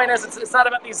 But the point is, it's not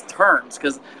about these terms,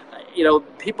 because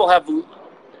people have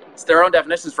their own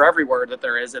definitions for every word that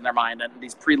there is in their mind, and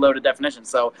these preloaded definitions.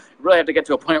 So you really have to get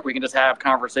to a point where you can just have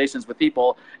conversations with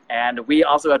people, and we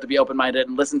also have to be open-minded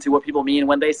and listen to what people mean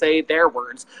when they say their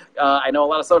words. I know a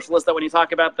lot of socialists that when you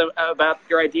talk about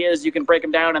your ideas, you can break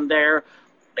them down, and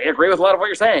they agree with a lot of what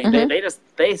you're saying. Mm-hmm.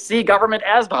 They see government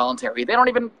as voluntary. They don't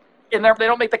even they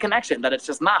don't make the connection that it's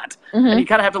just not. Mm-hmm. And you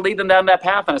kind of have to lead them down that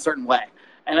path in a certain way.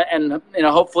 And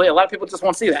hopefully a lot of people just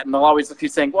won't see that, and they'll always keep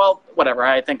saying, well, whatever,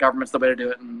 I think government's the way to do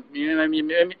it, and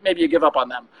maybe you give up on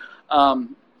them.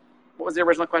 What was the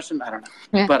original question? I don't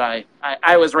know. Yeah. But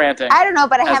I was ranting. I don't know,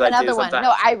 but I have another one.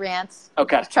 No, I rant.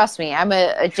 Okay. Trust me, I'm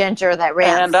a ginger that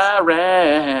rants. And I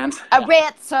rant. I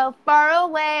rant so far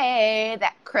away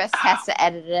that Chris has to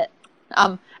edit it.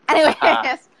 Anyways.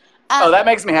 That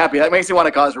makes me happy. That makes me want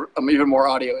to cause even more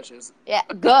audio issues. Yeah,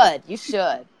 good. You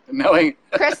should. Knowing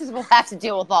Chris will have to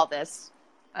deal with all this.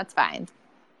 That's fine.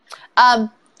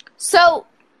 So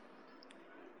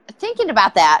thinking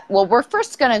about that, well, we're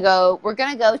going to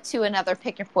go to another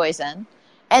Pick Your Poison.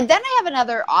 And then I have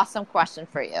another awesome question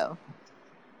for you,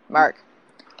 Mark.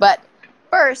 But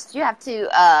first, you have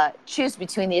to choose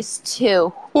between these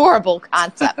two horrible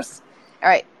concepts. All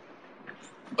right.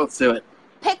 Let's do it.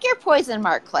 Pick your poison,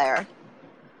 Mark Claire.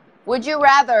 Would you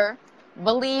rather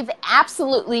believe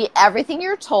absolutely everything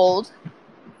you're told,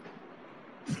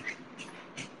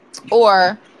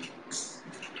 or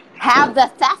have the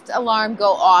theft alarm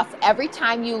go off every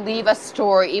time you leave a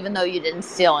store even though you didn't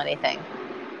steal anything?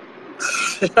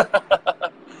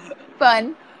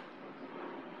 Fun.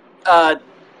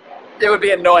 It would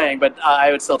be annoying, but I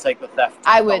would still take the theft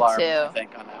alarm, too. I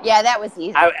think, on that. Yeah, that was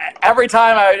easy. Every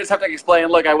time I would just have to explain,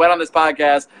 look, I went on this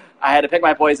podcast, I had to pick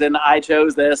my poison, I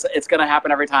chose this, it's going to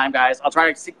happen every time, guys. I'll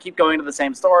try to keep going to the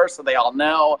same store so they all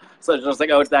know. So it's just like,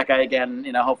 oh, it's that guy again.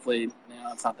 Hopefully,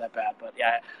 it's not that bad. But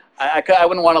yeah, I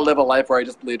wouldn't want to live a life where I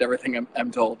just believed everything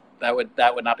I'm told. That would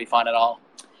not be fun at all.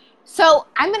 So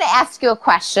I'm going to ask you a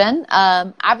question.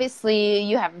 Obviously,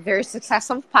 you have a very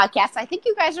successful podcast. I think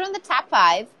you guys are in the top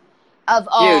 5 of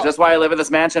all. Huge. That's why I live in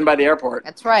this mansion by the airport.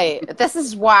 That's right. This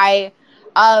is why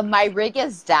my rig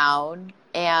is down,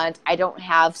 and I don't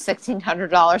have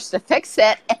 $1,600 to fix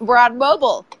it, and we're on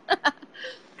mobile.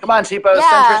 Come on, cheapos.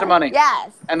 Send Trisha money.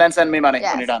 Yes. And then send me money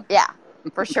when you're done. Yeah,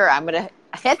 for sure. I'm going to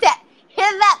hit that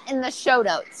in the show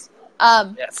notes.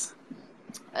 Yes.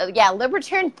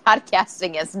 Libertarian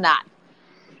podcasting is not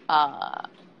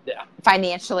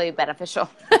financially beneficial.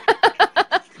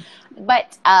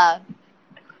 But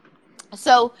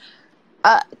so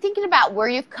thinking about where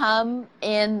you've come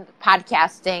in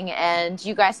podcasting, and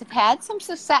you guys have had some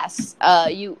success.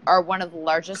 You are one of the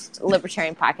largest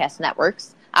libertarian podcast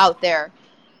networks out there.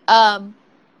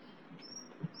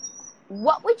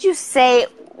 What would you say,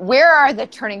 where are the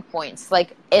turning points?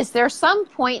 Like, is there some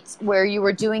points where you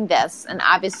were doing this, and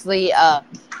obviously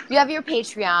you have your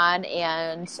Patreon,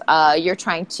 and you're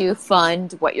trying to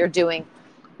fund what you're doing.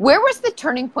 Where was the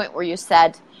turning point where you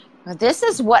said, this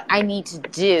is what I need to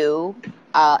do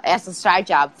as a side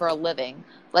job for a living?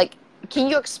 Like, can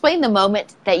you explain the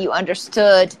moment that you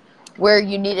understood where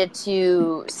you needed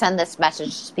to send this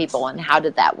message to people, and how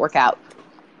did that work out?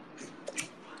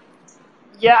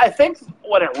 Yeah, I think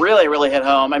when it really, really hit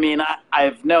home, I mean,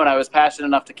 I've known I was passionate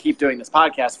enough to keep doing this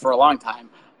podcast for a long time.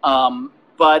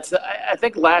 But I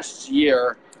think last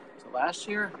year, last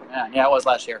year? Yeah, it was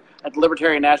last year at the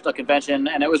Libertarian National Convention,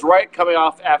 and it was right coming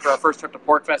off after our first trip to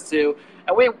PorcFest 2.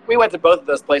 And we went to both of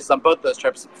those places on both of those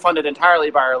trips, funded entirely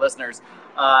by our listeners.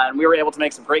 And we were able to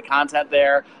make some great content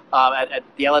there. At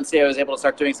the LNC, I was able to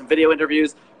start doing some video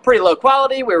interviews. Pretty low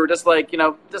quality. We were just like,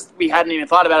 we hadn't even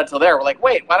thought about it until there. We're like,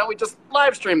 wait, why don't we just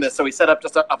live stream this? So we set up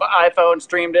just an iPhone,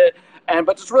 streamed it,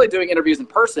 but just really doing interviews in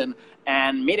person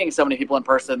and meeting so many people in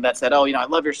person that said, oh, I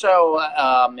love your show.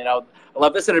 I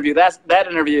love this interview, that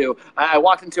interview. I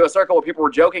walked into a circle where people were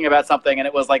joking about something, and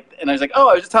it was like, and I was like, oh,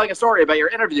 I was just telling a story about your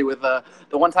interview with the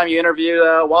one time you interviewed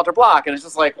Walter Block, and it's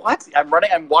just like, what?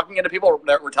 I'm walking into people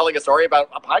that were telling a story about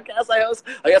a podcast I host.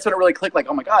 Like, that's when it really clicked. Like,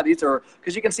 oh my God, these are,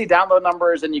 because you can see download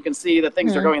numbers and you can see that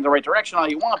things are going in the right direction all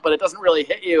you want, but it doesn't really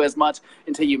hit you as much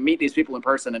until you meet these people in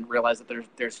person and realize that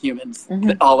there's humans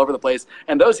all over the place,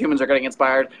 and those humans are getting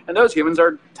inspired, and those humans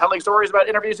are telling stories about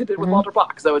interviews you did with Walter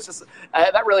Block. So it's just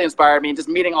that really inspired me. Just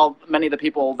meeting many of the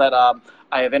people that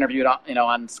I have interviewed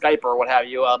on Skype or what have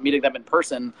you, meeting them in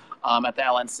person at the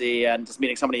LNC, and just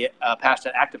meeting so many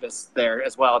passionate activists there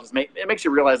as well. It makes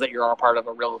you realize that you're all part of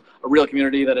a real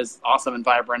community that is awesome and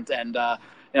vibrant, and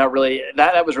really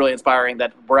that was really inspiring,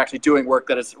 that we're actually doing work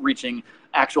that is reaching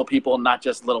actual people, not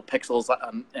just little pixels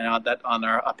on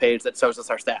our page that shows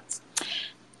us our stats.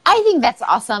 I think that's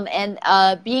awesome. And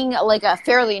being like a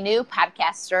fairly new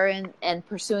podcaster and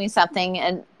pursuing something,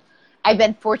 and I've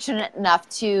been fortunate enough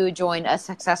to join a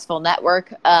successful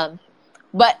network.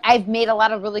 But I've made a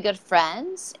lot of really good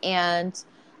friends, and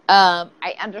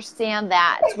I understand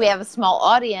that we have a small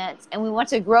audience and we want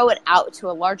to grow it out to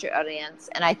a larger audience.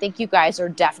 And I think you guys are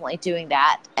definitely doing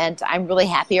that. And I'm really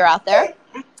happy you're out there.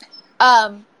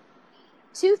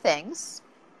 Two things.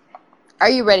 Are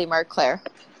you ready, Mark Claire?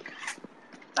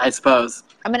 I suppose.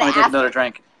 I'm going to get another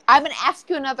drink. I'm going to ask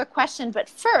you another question, but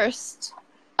first,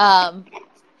 what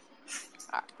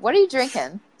are you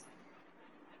drinking?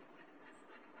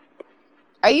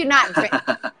 Are you not drinking?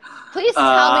 Please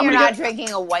tell me you're not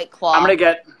drinking a White Claw. I'm going to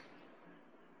get...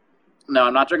 No,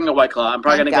 I'm not drinking a White Claw. I'm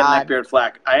probably going to get Neckbeard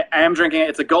Flack. I am drinking...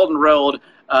 It's a Golden Road.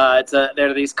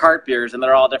 They're these cart beers, and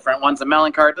they're all different. One's a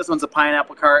melon cart. This one's a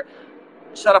pineapple cart.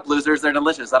 Shut up, losers. They're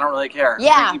delicious. I don't really care.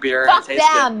 Yeah, beer, fuck it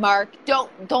tastes them, good. Mark.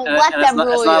 Don't let them rule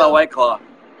you. It's not a White Claw.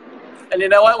 And you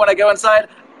know what? When I go inside,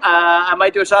 I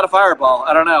might do a shot of Fireball.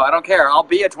 I don't know. I don't care. I'll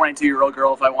be a 22-year-old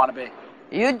girl if I want to be.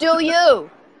 You do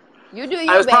you. You do you,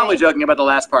 I was babe. probably joking about the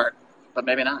last part, but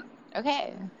maybe not.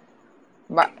 Okay.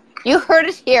 You heard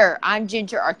it here. I'm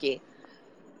Ginger Archie.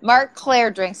 Mark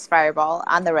Claire drinks Fireball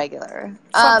on the regular.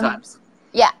 Sometimes.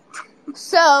 Yeah.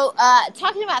 So,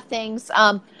 talking about things,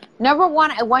 number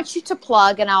one, I want you to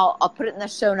plug, and I'll put it in the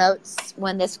show notes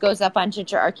when this goes up on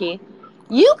Ginger Archie.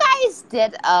 You guys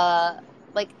did a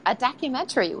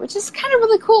documentary, which is kind of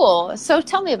really cool. So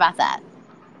tell me about that.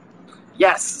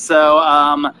 Yes.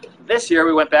 So this year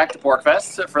we went back to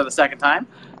PorkFest for the second time,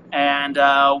 and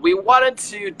we wanted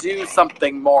to do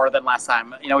something more than last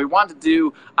time. You know,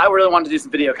 I really wanted to do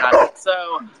some video content.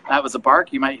 So that was a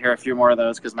bark. You might hear a few more of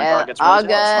those because my dog gets really jealous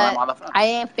when I'm on the phone. I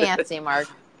ain't fancy, Mark.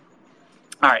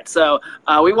 All right, so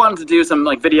we wanted to do some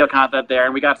video content there,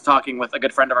 and we got to talking with a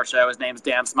good friend of our show. His name's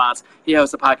Dan Smots. He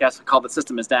hosts a podcast called The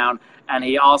System Is Down, and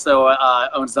he also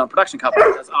owns his own production company.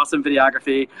 He does awesome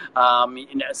videography.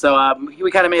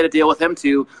 We kind of made a deal with him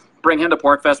to bring him to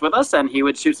PorkFest with us, and he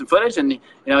would shoot some footage, and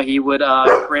he would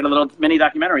create a little mini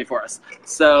documentary for us.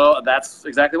 So that's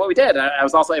exactly what we did. I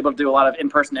was also able to do a lot of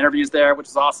in-person interviews there, which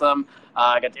is awesome.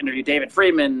 I got to interview David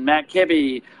Friedman, Matt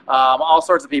Kibbe, all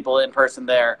sorts of people in person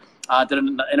there. Did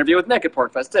an interview with Nick at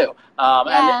PorkFest too.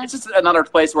 And it's just another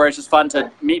place where it's just fun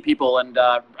to meet people and,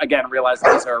 again, realize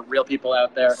that these are real people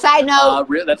out there. Side note,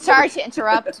 sorry to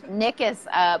interrupt. Nick is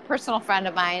a personal friend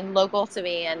of mine, local to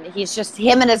me, and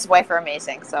him and his wife are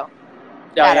amazing. So,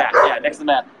 yeah, Nick's the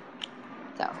man.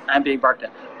 So. I'm being barked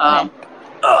at.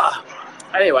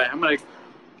 Anyway, I'm going to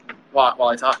walk while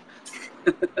I talk.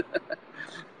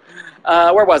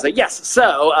 Where was I? Yes.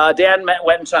 So Dan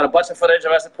went and shot a bunch of footage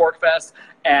of us at PorkFest,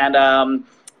 and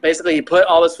basically he put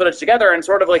all this footage together, and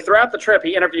sort of throughout the trip,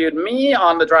 he interviewed me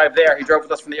on the drive there. He drove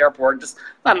with us from the airport, just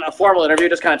not a formal interview,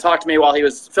 just kind of talked to me while he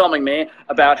was filming me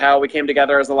about how we came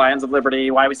together as the Lions of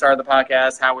Liberty, why we started the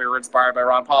podcast, how we were inspired by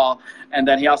Ron Paul, and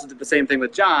then he also did the same thing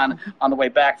with John on the way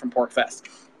back from PorkFest.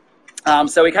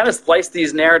 So he kind of spliced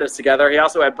these narratives together. He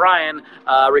also had Brian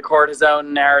record his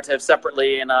own narrative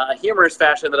separately in a humorous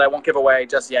fashion that I won't give away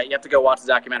just yet. You have to go watch the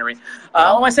documentary.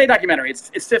 When I say documentary,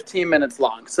 it's 15 minutes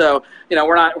long. So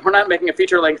we're not making a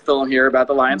feature-length film here about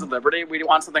the Lions of Liberty. We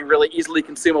want something really easily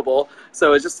consumable.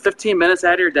 So it's just 15 minutes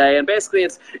out of your day, and basically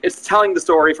it's telling the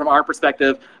story from our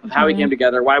perspective of how we came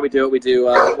together, why we do what we do,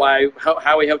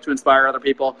 how we hope to inspire other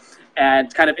people.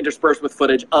 And kind of interspersed with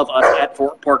footage of us at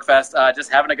PorkFest, just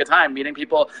having a good time, meeting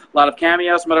people, a lot of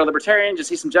cameos from other libertarians. You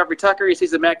see some Jeffrey Tucker, you see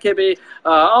some Matt Kibbe,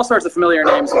 all sorts of familiar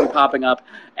names will be popping up.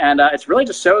 And it's really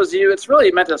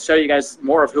meant to show you guys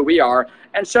more of who we are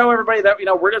and show everybody that,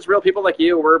 we're just real people like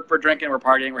you. We're drinking, we're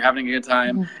partying, we're having a good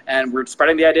time, and we're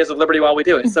spreading the ideas of liberty while we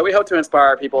do it. So we hope to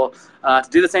inspire people to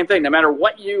do the same thing. No matter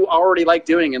what you already like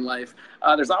doing in life,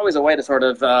 there's always a way to sort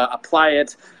of apply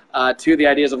it to the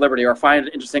ideas of liberty, or find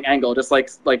an interesting angle, just like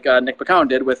Nick Picone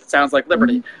did with Sounds Like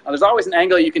Liberty. There's always an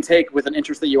angle you can take with an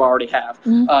interest that you already have.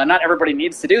 Not everybody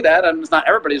needs to do that, and it's not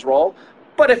everybody's role.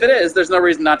 But if it is, there's no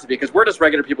reason not to be, because we're just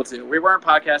regular people too. We weren't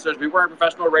podcasters, we weren't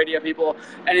professional radio people,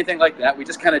 anything like that. We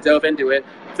just kind of dove into it,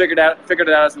 figured it out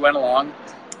as we went along,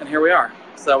 and here we are.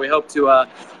 So we hope to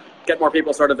get more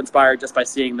people sort of inspired just by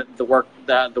seeing the work,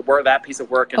 that piece of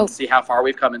work, and see how far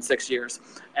we've come in 6 years.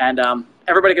 And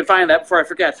everybody can find that. Before I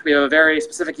forget, we have a very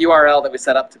specific URL that we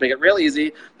set up to make it real easy.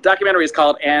 The documentary is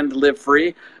called And Live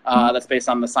Free. That's based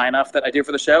on the sign-off that I do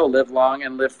for the show, Live Long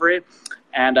and Live Free.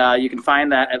 And you can find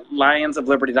that at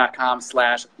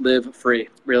lionsofliberty.com/livefree.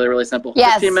 Really, really simple.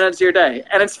 Yes. 15 minutes of your day,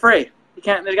 and it's free. You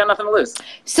got nothing to lose.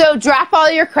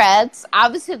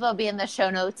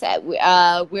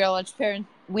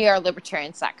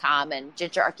 wearelibertarians.com and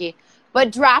Gingerarchy.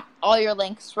 But drop all your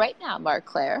links right now, Mark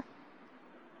Claire.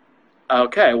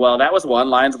 Okay, well, that was one,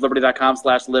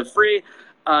 lionsofliberty.com/livefree.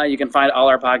 You can find all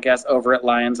our podcasts over at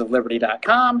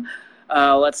lionsofliberty.com.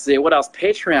 Let's see, what else?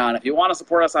 Patreon. If you want to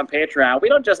support us on Patreon, we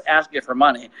don't just ask you for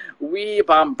money. We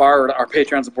bombard our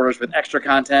Patreon supporters with extra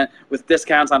content, with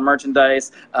discounts on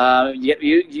merchandise. You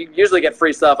usually get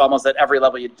free stuff almost at every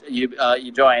level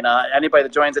you join. Anybody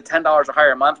that joins at $10 or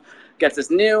higher a month gets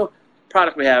this new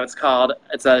product we have. It's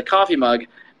a coffee mug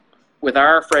with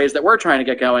our phrase that we're trying to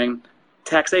get going.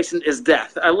 Taxation is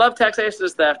death. I love taxation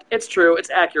is theft. It's true.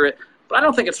 It's accurate. But I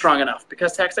don't think it's strong enough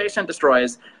because taxation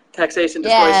destroys. Taxation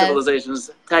destroys civilizations.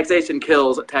 Taxation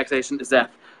kills. Taxation is death.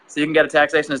 So you can get a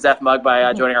Taxation is Death mug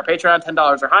by joining our Patreon,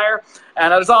 $10 or higher.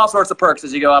 And there's all sorts of perks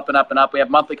as you go up and up and up. We have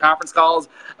monthly conference calls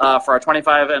for our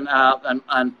 25 and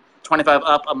 25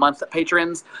 up a month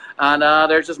patrons. And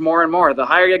there's just more and more. The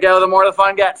higher you go, the more the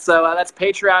fun gets. So that's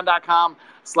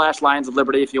patreon.com/Lions of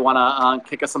Liberty if you want to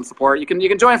kick us some support. You can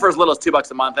join for as little as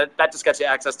 $2 a month. That just gets you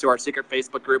access to our secret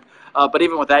Facebook group. But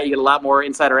even with that, you get a lot more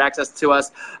insider access to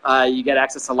us. You get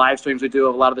access to live streams we do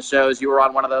of a lot of the shows. You were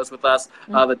on one of those with us,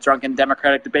 the Drunken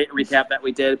Democratic Debate recap that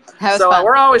we did. So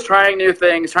we're always trying new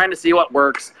things, trying to see what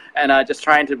works, and just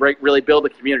trying to really build a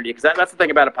community. Because that's the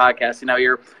thing about a podcast. You know,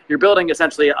 you're building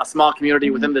essentially a small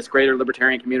community within this greater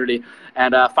libertarian community,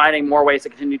 and finding more ways to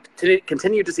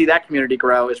continue to see that community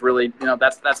grow is really,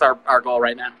 that's our goal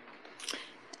right now.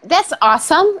 That's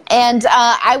awesome. And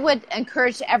I would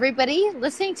encourage everybody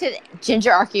listening to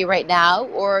Gingerarchy right now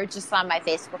or just on my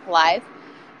Facebook Live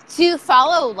to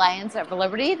follow Lions of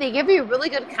Liberty. They give you really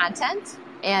good content,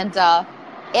 and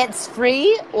it's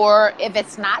free, or if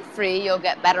it's not free, you'll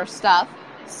get better stuff.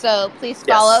 So please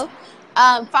follow.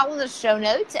 Yes. Follow the show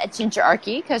notes at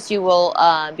Gingerarchy because you will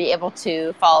be able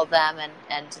to follow them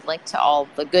and link to all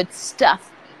the good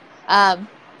stuff.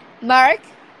 Mark,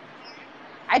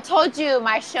 I told you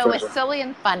my show is silly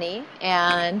and funny,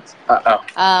 and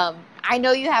I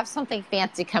know you have something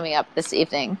fancy coming up this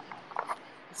evening.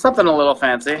 Something a little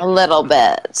fancy. A little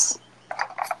bit.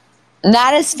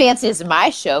 Not as fancy as my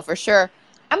show, for sure.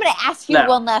 I'm going to ask you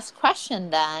one last question,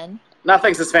 then.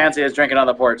 Nothing's as fancy as drinking on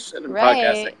the porch and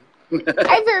podcasting.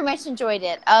 I very much enjoyed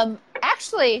it.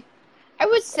 Actually, I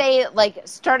would say,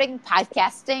 starting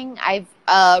podcasting, I've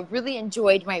really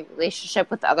enjoyed my relationship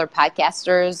with other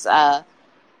podcasters.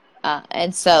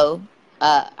 And so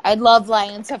I love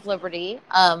Lions of Liberty.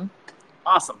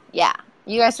 Awesome. Yeah,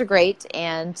 you guys are great.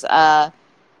 And I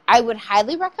would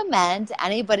highly recommend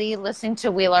anybody listening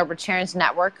to We Libertarians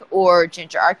Network or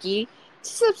Gingerarchy to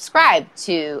subscribe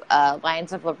to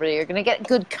Lions of Liberty. You're going to get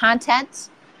good content,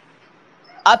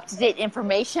 up-to-date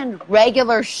information,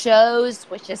 regular shows,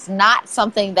 which is not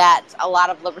something that a lot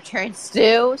of libertarians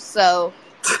do. So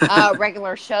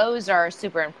regular shows are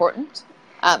super important.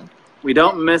 We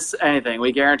don't miss anything.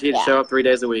 We guarantee to show up 3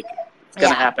 days a week. It's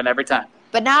going to happen every time.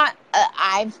 But not.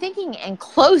 I'm thinking in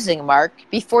closing, Mark,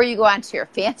 before you go on to your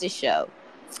fancy show,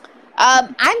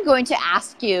 I'm going to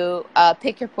ask you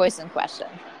pick your poison question.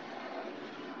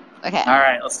 Okay. All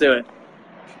right, let's do it.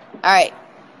 All right.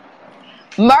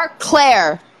 Mark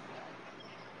Claire,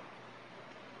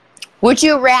 would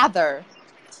you rather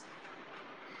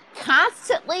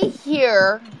constantly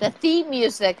hear the theme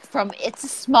music from It's a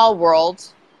Small World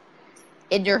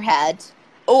in your head,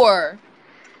 or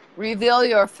reveal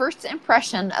your first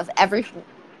impression of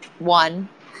everyone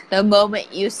the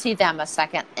moment you see them a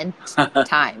second in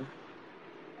time?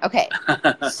 Okay,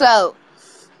 so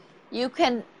you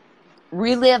can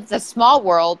relive the small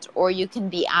world, or you can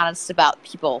be honest about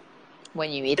people when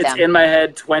you meet them. It's in my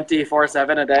head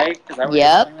 24/7 a day. Is that what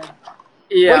you're saying?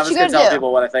 Yeah, I'm just going to tell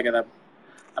people what I think of them.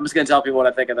 I'm just going to tell people what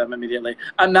I think of them immediately.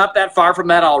 I'm not that far from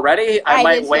that already. I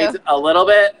might wait a little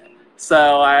bit,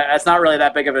 so it's not really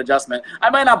that big of an adjustment. I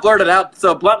might not blurt it out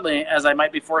so bluntly as I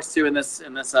might be forced to in this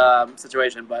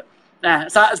situation, but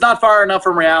it's not far enough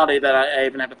from reality that I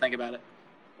even have to think about it.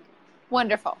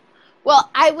 Wonderful. Well,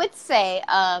 I would say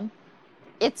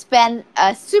it's been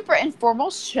a super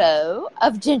informal show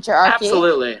of Gingerarchy.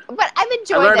 Absolutely. But I've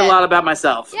enjoyed it. I learned a lot about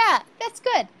myself. Yeah, that's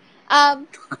good.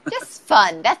 Just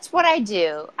fun. That's what I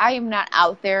do. I am not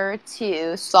out there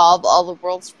to solve all the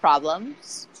world's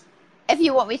problems. If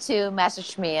you want me to,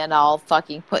 message me and I'll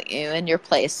fucking put you in your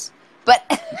place.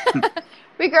 But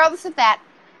regardless of that,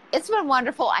 it's been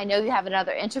wonderful. I know you have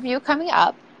another interview coming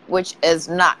up, which is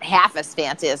not half as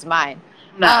fancy as mine.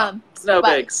 No, it's no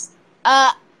bigs.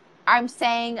 I'm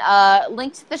saying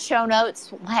link to the show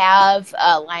notes. We'll have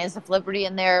Lions of Liberty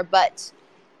in there, but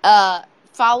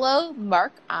follow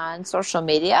Mark on social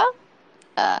media.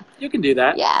 You can do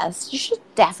that. Yes, you should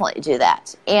definitely do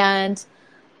that. And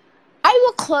I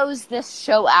will close this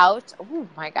show out. Oh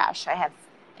my gosh, I have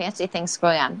fancy things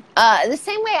going on. The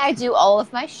same way I do all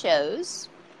of my shows.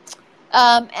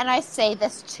 And I say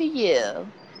this to you.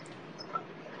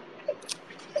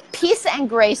 Peace and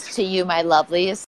grace to you, my lovelies.